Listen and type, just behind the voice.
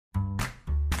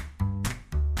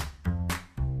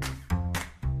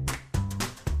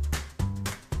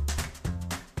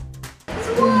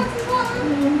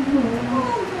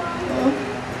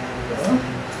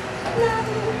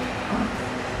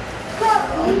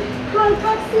Call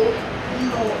taxi?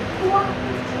 No. What?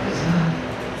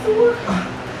 So what?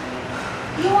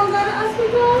 You want to go to the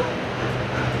hospital?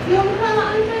 You want to call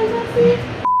an taxi?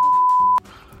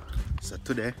 So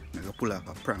today, I'm going to pull off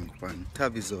a prank on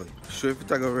Tavii Zoey. Sure if it's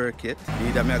going to work yet.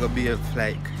 Either I'm going to behave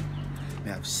like I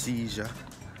have seizure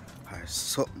or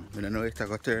something. I don't know if it's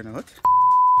going to turn out.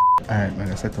 Alright, I'm going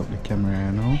to set up the camera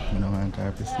right now. I don't want to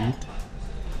have to see it.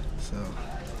 So,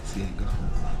 see it go.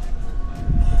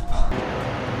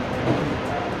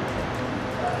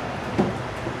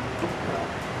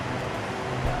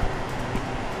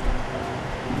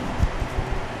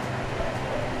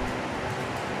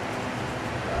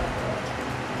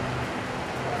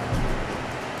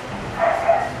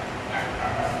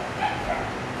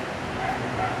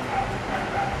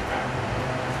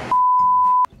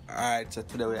 Alright, so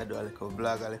today we are doing a little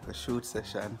vlog, a little shoot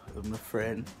session with my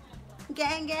friend.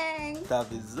 Gang, gang.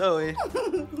 Tavii Zoey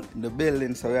in the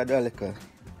building, so we are doing a little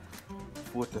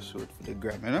photo shoot for the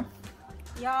gram, you know?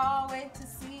 Y'all wait to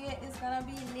see it. It's gonna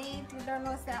be lit. We don't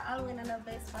know say I'll win the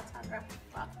best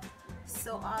photographer.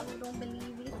 So all who don't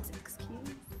believe it,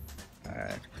 excuse.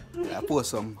 Alright. I post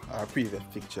some our previous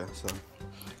picture, so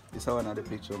this is one of the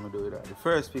pictures we do with the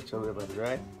first picture we ever did,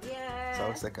 right? Yeah. So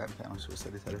our second time shoot, so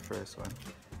this is the first one.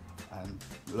 And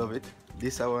love it.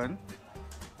 This one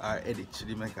our edit, she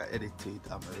did make her edit to it,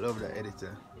 and I love the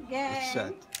editor. Yeah. It's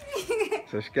shot.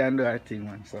 So she can do her thing,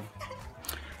 man. So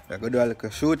we're gonna do a little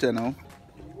shoot now.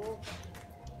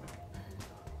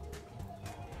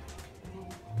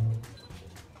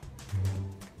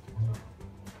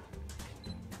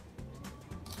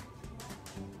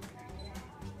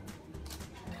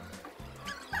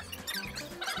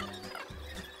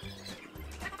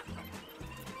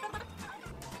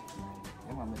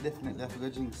 Yeah, man, I definitely have to go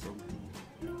drink something.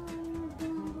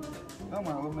 No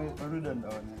man, we're done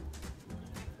down here.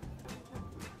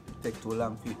 Take too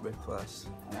long to eat breakfast.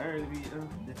 And I early eat though,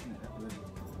 definitely have to go drink.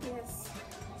 Yes.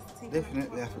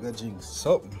 Definitely have to go drink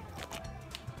something.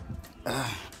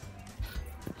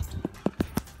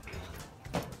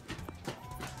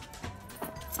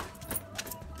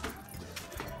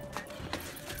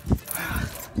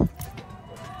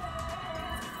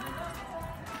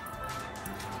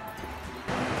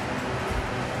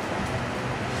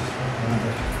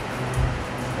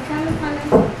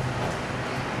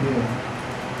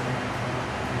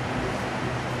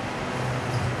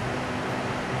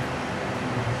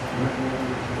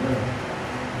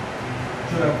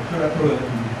 Should I throw it?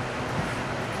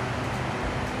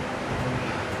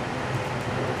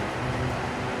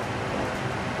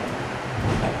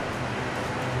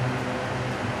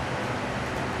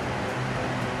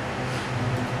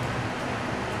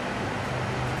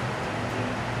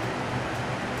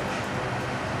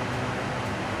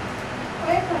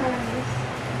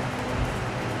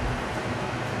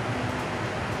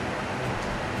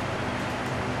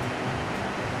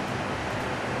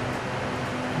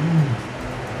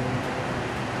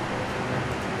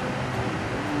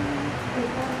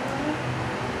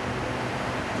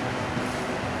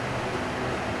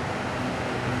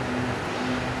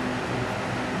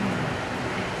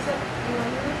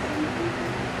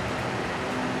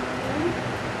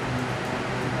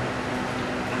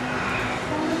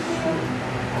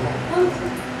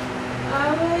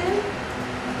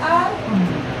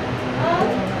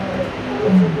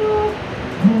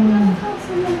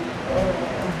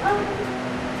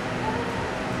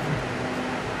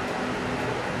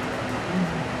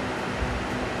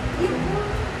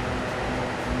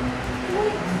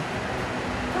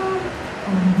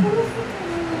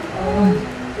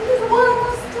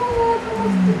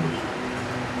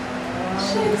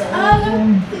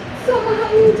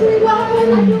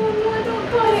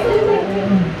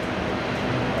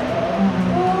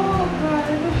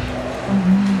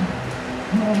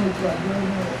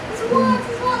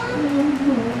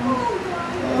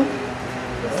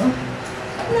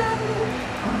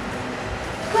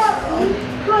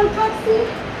 Call taxi?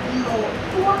 No.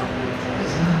 What?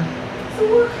 So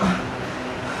what?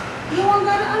 You want to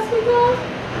go to the hospital?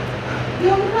 You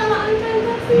want to call an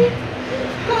taxi?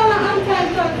 Call an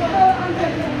taxi.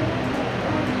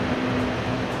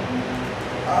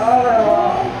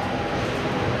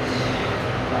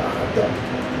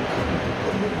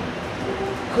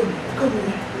 Come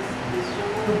here.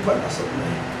 Come put us up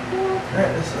there.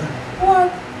 Right this way. What?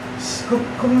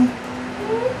 Come on.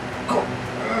 Come.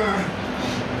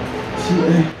 See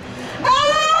there.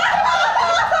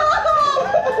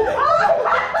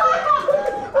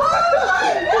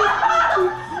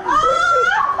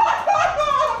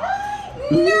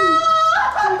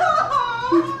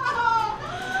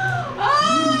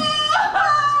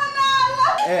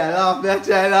 Hey, I laugh, I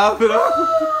try laugh, you know.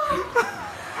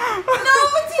 No,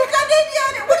 but you got it.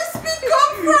 Where the spit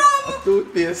come from?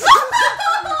 Toothpaste.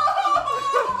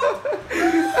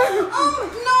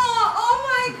 No, oh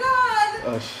my God.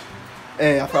 Hush.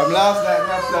 Hey, from last night,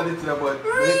 I planned it to the boat.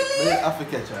 Really? We have to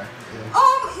catch her. Yeah.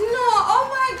 No, oh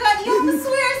my God. You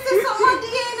swear to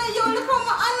somebody and you look at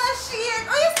my Anna shit.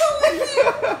 Oh, you're so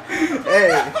wicked. Hey,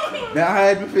 I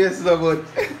hide my face in the boat.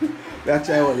 That's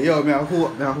why yo, I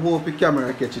hope the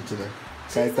camera catch it today.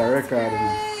 So it's a record.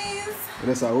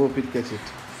 That's I hope it catch it.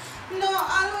 No,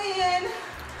 Alwyn.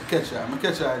 Catch her, I'm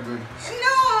catch her good.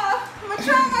 No, I'm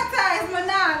traumatized. I'm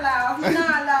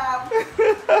not laugh.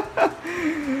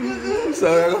 So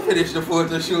we're gonna finish the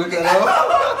photo shoot, you know?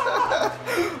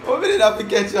 We didn't have to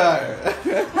catch her.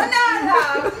 I'm not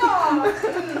laugh. No.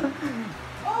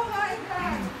 Oh my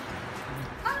God.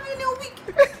 I mean, you're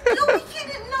wicked. You're wicked.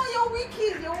 No, you're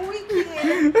wicked. You're wicked.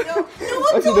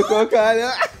 What's the cook on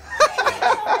you?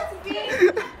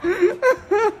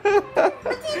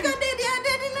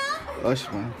 Hush,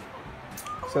 man.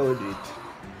 So we do it.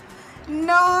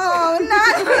 No,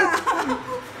 not.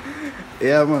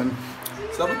 Yeah, man.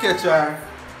 So we catch her.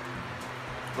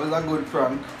 It was a good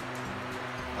prank.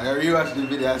 I rewatched the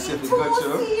video and see if it got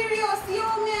you. Serious, yo,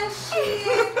 man,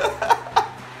 shit.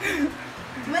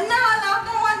 But now I don't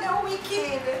want the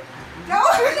wicked. No,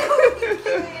 wicked.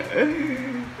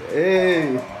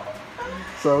 Hey.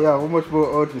 So yeah, how much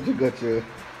more outfit you got you?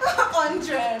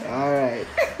 100. Alright.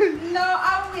 No,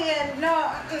 I win. No,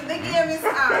 the game is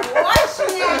on. Watch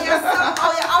me and your son.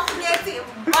 Oh, you have to get it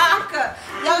back.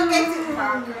 You'll get it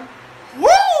back.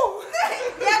 Woo!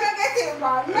 You're gonna get it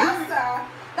back. No, sir.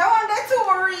 That one, they're too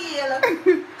real.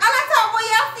 And I thought, well,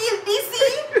 you feel dizzy?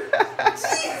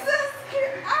 Jesus.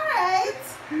 Alright.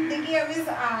 The game is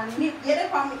on. You're the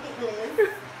family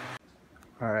list.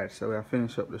 Alright, so we have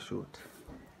finished up the shoot.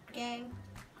 Gang.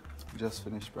 Just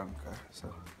finished prank, so.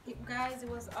 Guys, it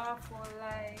was awful.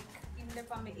 Like, even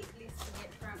if I'm eat list to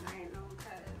get from right now,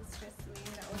 because trust me,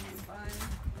 that wasn't fun.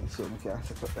 So we can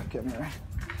set up the camera.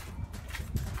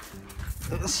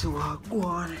 Let's see what go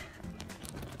on.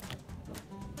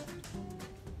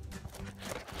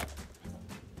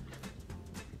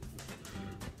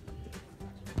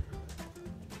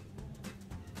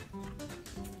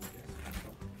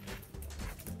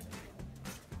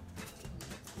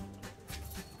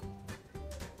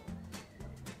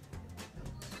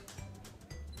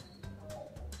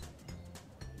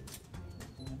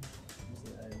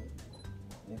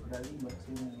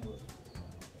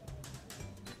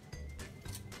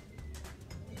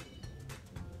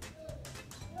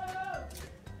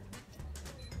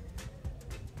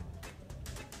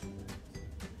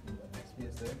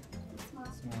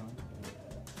 Small.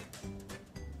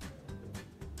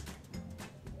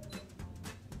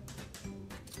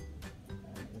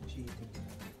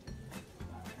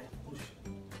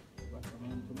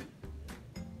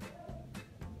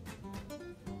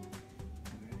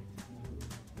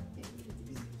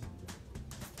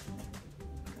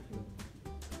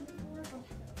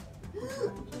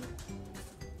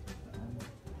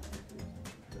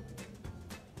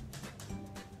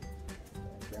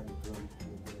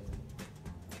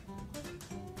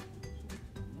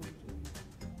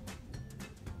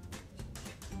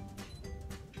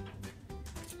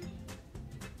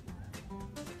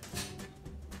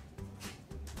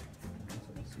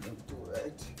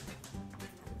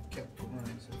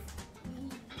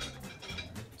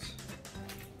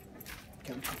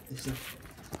 Can't cut this off.